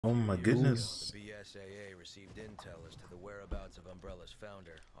Oh my goodness. The BSAA received intel as to the whereabouts of Umbrella's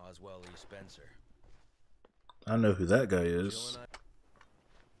founder, Oswell E. Spencer. I know who that guy is.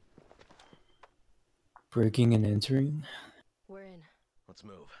 Breaking and entering? We're in. Let's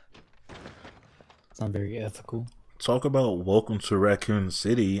move. It's not very ethical. Talk about welcome to Raccoon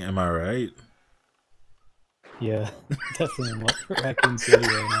City, am I right? Yeah, definitely Raccoon City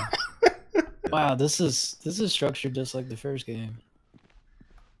right now. Wow, this is structured just like the first game.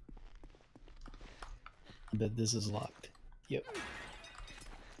 I bet this is locked. Yep.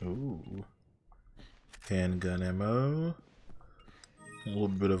 Ooh. Handgun ammo. A little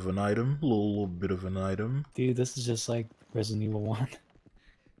bit of an item. A little bit of an item. Dude, this is just like Resident Evil 1.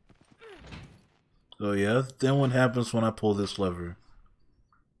 So yeah, then what happens when I pull this lever?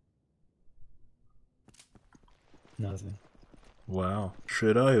 Nothing. Wow.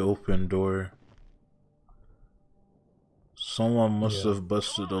 Should I open door? Someone must have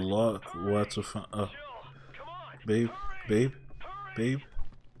busted the lock. What's a babe, babe, babe.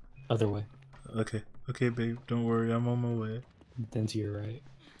 Other way. Okay, okay, babe. Don't worry, I'm on my way. Then to your right.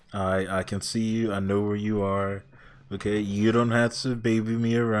 I can see you. I know where you are. Okay, you don't have to baby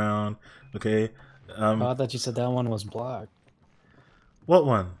me around. Okay. Oh, I thought you said that one was blocked. What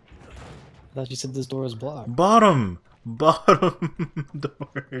one? I thought you said this door was blocked. Bottom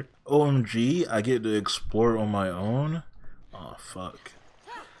door. OMG, I get to explore on my own. Oh fuck.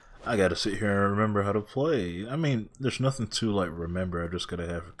 I gotta sit here and remember how to play. I mean, there's nothing to like remember. I just gotta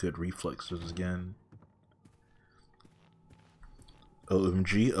have good reflexes again.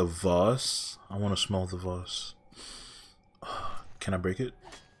 OMG, a Voss. I want to smell the Voss. Can I break it?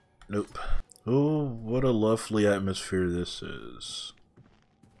 Nope. Oh, what a lovely atmosphere this is.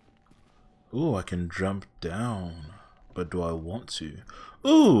 Ooh, I can jump down. But do I want to?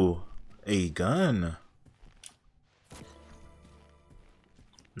 Ooh, a gun.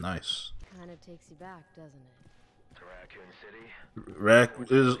 Nice. Kinda takes you back, doesn't it? To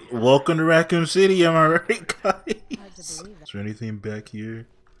Raccoon City? Welcome to Raccoon City, am I right, guys? Hard to believe that. Is there anything back here?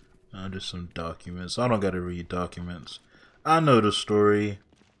 Just some documents. I don't gotta read documents. I know the story.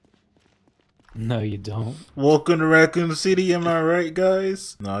 No, you don't. Welcome to Raccoon City, am I right,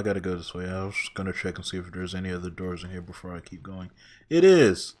 guys? No, I gotta go this way. I was just gonna check and see if there's any other doors in here before I keep going. It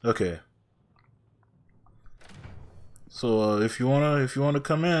is! Okay. So, if you wanna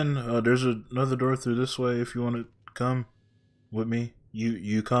come in, there's another door through this way if you wanna come with me.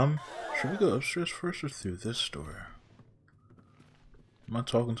 You come? Should we go upstairs first or through this door? Am I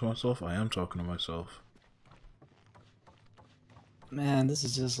talking to myself? I am talking to myself. Man, this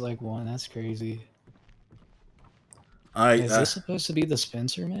is just like one. That's crazy. Is this supposed to be the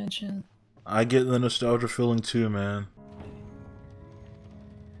Spencer mansion? I get the nostalgia feeling too, man.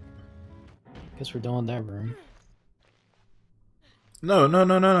 Guess we're done with that room. No.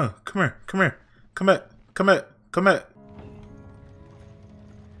 Come here. Come back.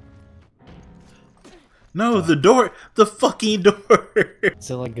 No, the door! The fucking door! Is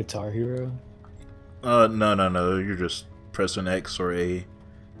it like Guitar Hero? No. You're just pressing X or A,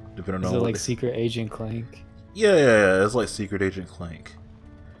 depending on Is it what like Secret Agent Clank? Yeah. It's like Secret Agent Clank.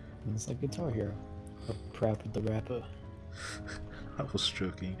 It's like Guitar Hero. Or Prap with the Rapper. I was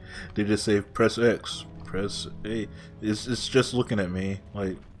joking. They just say press X, press A. It's just looking at me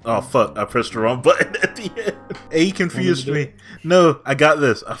like, oh fuck, I pressed the wrong button at the end. A confused me. No, I got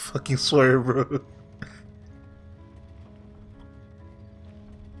this. I fucking swear, bro.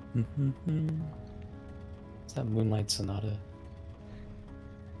 Is that Moonlight Sonata?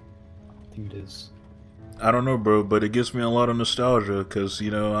 I think it is. I don't know, bro, but it gives me a lot of nostalgia because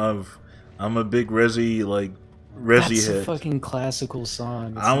you know I'm a big Resi That's head. a fucking classical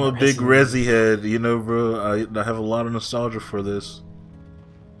song. I'm a big Resi head, you know, bro. I have a lot of nostalgia for this.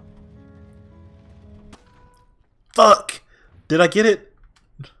 Fuck! Did I get it?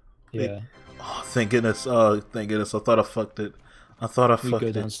 Yeah. Oh, thank goodness. Oh, thank goodness. I thought I fucked it. I thought I fucked it.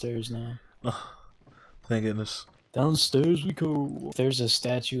 We go downstairs now. Oh, thank goodness. Downstairs we go. If there's a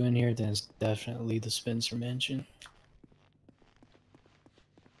statue in here, then it's definitely the Spencer mansion.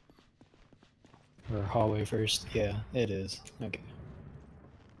 Or hallway first. Yeah, it is. Okay.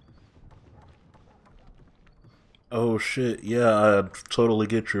 Oh shit, yeah, I totally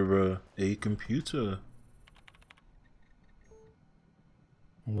get you, bro. A computer.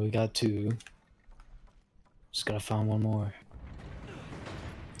 We got two. Just gotta find one more.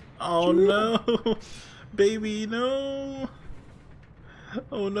 Oh no! Baby, no!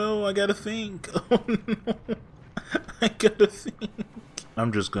 Oh no, I gotta think. Oh no! I gotta think.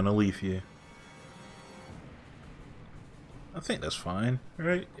 I'm just gonna leave you. I think that's fine,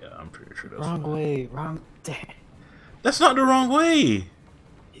 right? Yeah, I'm pretty sure that's Wrong fine. way, wrong. That's not the wrong way!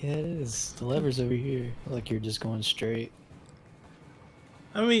 Yeah, it is. The lever's over here. Like you're just going straight.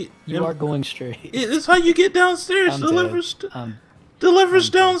 I mean, You are going straight. It's how you get downstairs. I'm The dead. lever's I'm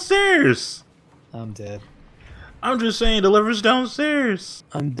dead. downstairs. I'm dead. I'm just saying, the lever's downstairs.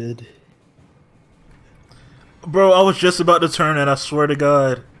 I'm dead. Bro, I was just about to turn it, I swear to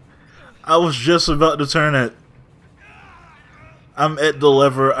God. I was just about to turn it. I'm at the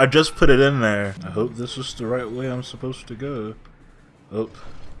lever, I just put it in there. I hope this is the right way I'm supposed to go. Oh,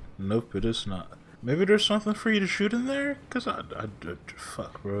 nope, it is not. Maybe there's something for you to shoot in there? Cause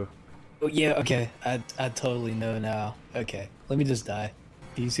fuck, bro. Oh yeah, okay. I totally know now. Okay, let me just die.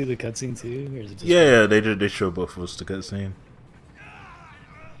 Do you see the cutscene too, or is it just? Yeah, they show both of us the cutscene.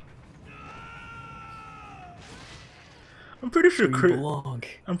 I'm pretty sure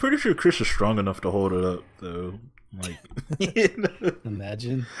Chris is strong enough to hold it up, though. Like, you know?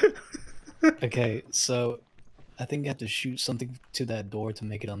 Imagine. Okay, so I think you have to shoot something to that door to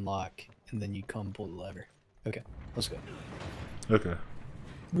make it unlock, and then you come pull the lever. Okay, let's go. Okay.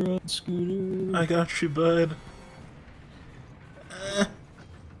 Run, Scooter. I got you, bud.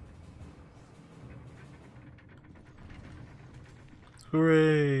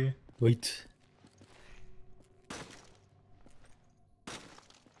 Hooray! Wait.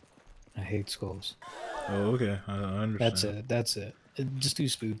 I hate skulls. Oh, okay. I understand. That's it. Just too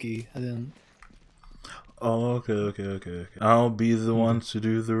spooky. And then. Oh, okay. I'll be the one to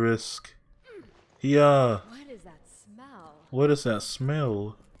do the risk. Yeah. What is that smell? What is that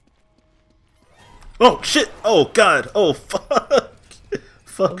smell? Oh, shit! Oh, God! Oh, fuck!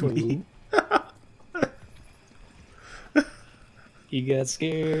 Fuck me. You got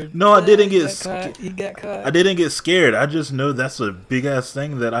scared. No, I didn't get scared. You got caught. I didn't get scared. I just know that's a big ass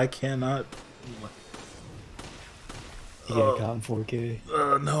thing that I cannot. You got caught in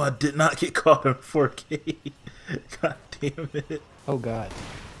 4K. No, I did not get caught in 4K. God damn it. Oh god.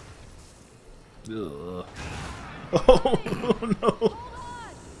 Ugh. Oh no.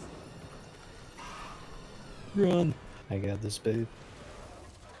 Run. I got this, babe.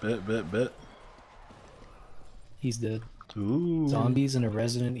 Bet. He's dead. Ooh. Zombies in a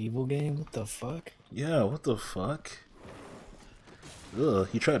Resident Evil game? What the fuck? Yeah, what the fuck? Ugh,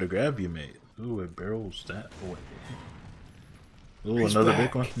 he tried to grab you, mate. Ooh, it barrels that way. Ooh, He's another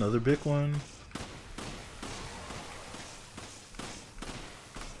back. big one. Another big one.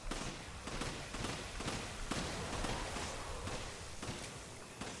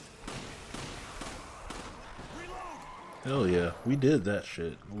 Hell yeah, we did that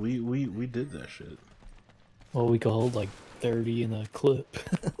shit. We did that shit. Well, we could hold like 30 in a clip.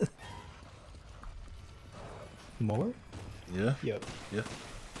 More? Yeah. Yep. Yeah.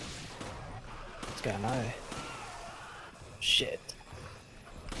 It's got an eye. Shit.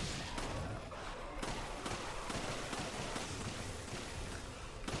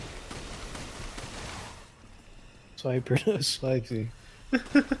 Swiper, no swiping.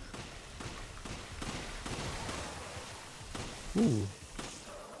 Ooh.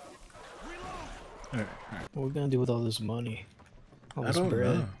 Alright. What are we gonna do with all this money? All I this don't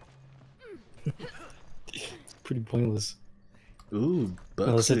bread? know. Pretty pointless. Ooh,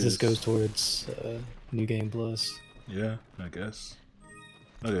 Unless it just boxes. goes towards New Game Plus. Yeah, I guess.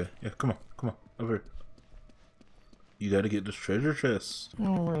 Okay, yeah, come on, over here. You gotta get this treasure chest. I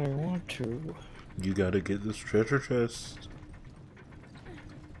don't really want to. You gotta get this treasure chest.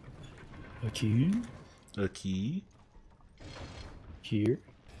 A key? A key? Here?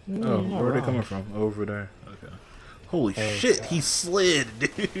 Oh, where are they coming from? Over there. Okay. Holy shit, God. he slid,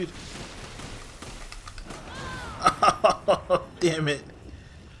 dude. Oh, damn it.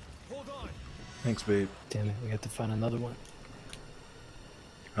 Thanks, babe. Damn it, we have to find another one.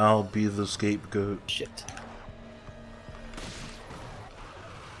 I'll be the scapegoat. Shit.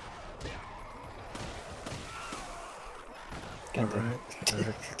 God damn it.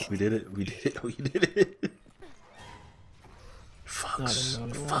 Alright. We did it. We did it. Fucks.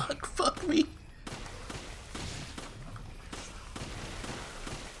 Not another one. Fuck me.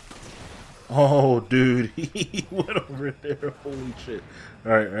 Oh, dude, he went over there. Holy shit.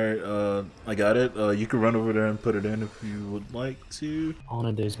 Alright, I got it. You can run over there and put it in if you would like to. On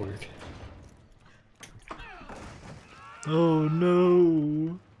a day's work. Oh,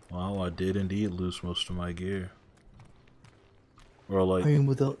 no. Wow, I did indeed lose most of my gear. Or like, I am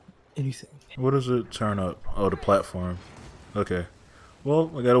without anything. what does it turn up? Oh, the platform. Okay.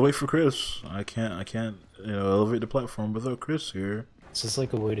 Well, I gotta wait for Chris. I can't, elevate the platform without Chris here. Is this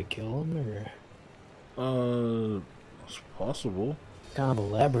like a way to kill him, or? It's possible. Kind of a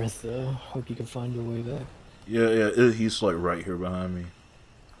labyrinth, though. Hope you can find your way back. Yeah, he's like right here behind me.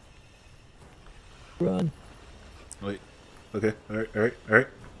 Run. Wait. Okay, alright.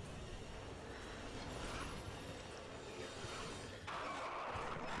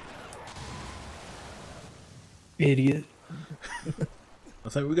 Idiot. I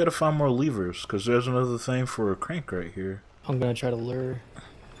think we gotta find more levers, because there's another thing for a crank right here. I'm gonna try to lure.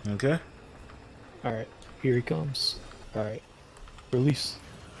 Okay? Alright, here he comes. Alright, release.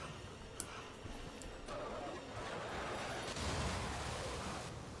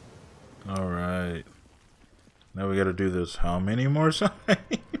 Alright. Now we gotta do this how many more times?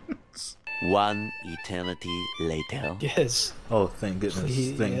 One eternity later. Yes. Oh, thank goodness.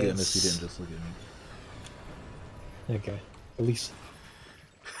 Please, Thank goodness he yes. didn't just look at me. Okay, release.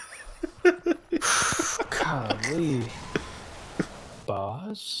 Golly.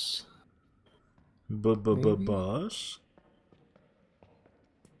 Boss? Maybe? Boss?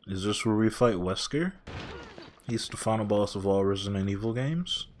 Is this where we fight Wesker? He's the final boss of all Resident Evil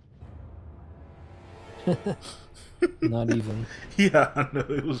games? Not even. Yeah, I know,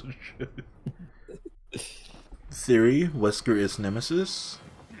 it was a joke. Theory, Wesker is Nemesis?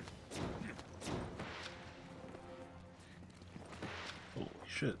 Holy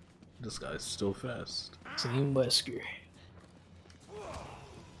shit, this guy's still fast. Same Wesker.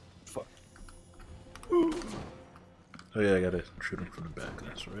 Fuck. Oh yeah, I gotta shoot him from the back,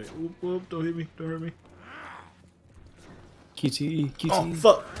 that's right. Whoop, whoop, don't hit me, don't hurt me. QTE, QTE. Oh,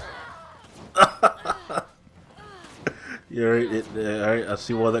 fuck! Yeah, right, alright, I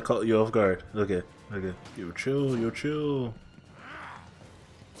see why that caught you off guard. Okay, okay. Yo, chill, yo, chill.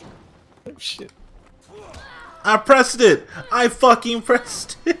 Oh, shit. I pressed it! I fucking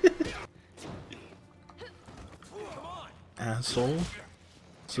pressed it! Asshole.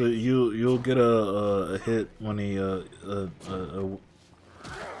 So you'll get a hit when he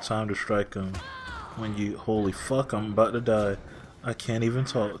time to strike him. When you holy fuck, I'm about to die. I can't even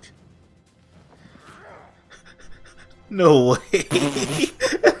talk. No way! No way!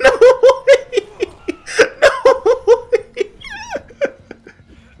 No way!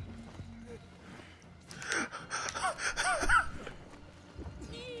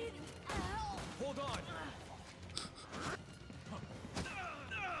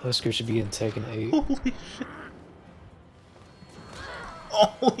 Wesker should be in Tekken 8. Holy shit!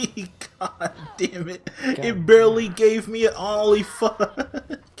 Holy god damn it! It barely gave me an ollie fuck!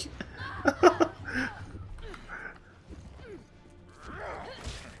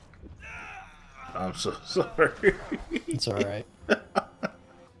 I'm so sorry. It's alright.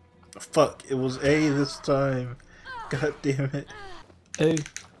 Fuck, it was A this time. God damn it. Hey,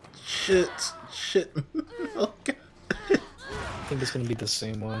 Shit. Shit. Oh, God. I think it's gonna be the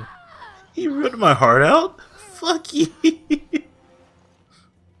same one. He ripped my heart out? Fuck you.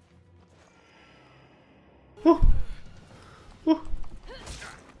 Woo. Woo.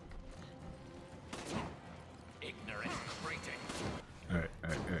 Alright,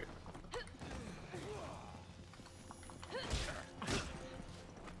 alright, alright.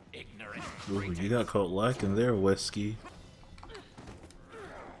 Ooh, you got caught lacking there, Wesky.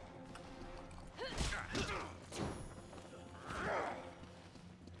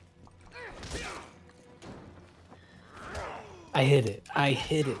 I hit it. I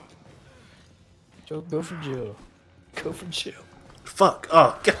hit it. Joe, go for Joe. Go for Joe. Fuck!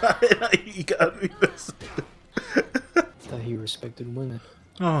 Oh god! You got me messed up. Thought he respected women.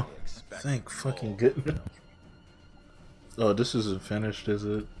 Oh, thank fucking goodness. Oh, this isn't finished, is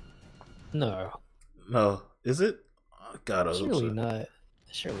it? No. No, is it? Oh, God, I hope Surely so. not.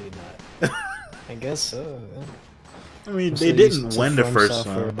 Surely not. I guess so. I mean, I'm they so used didn't to win the From first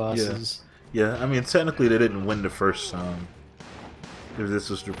Software time. bosses. Yeah, I mean, technically they didn't win the first time. If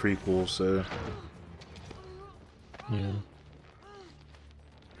this is the prequel, so. Yeah.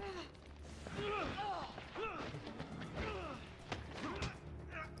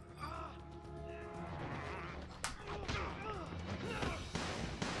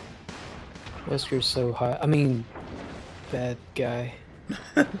 Wesker's so hot. I mean, bad guy.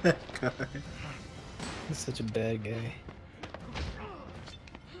 That guy. He's such a bad guy.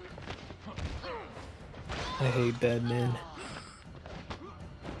 I hate bad men.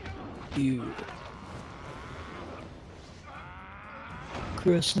 You.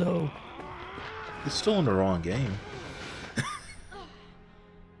 Chris, no. He's still in the wrong game.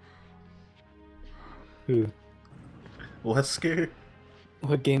 Who? Wesker?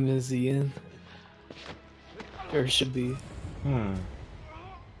 What game is he in? Or should be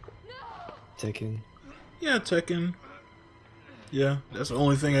Tekken. Yeah, Tekken. Yeah, that's the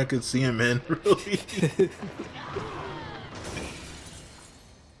only thing I could see him in, really.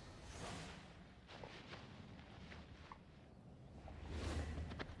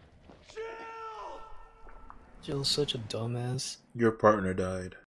 Jill's such a dumbass. Your partner died.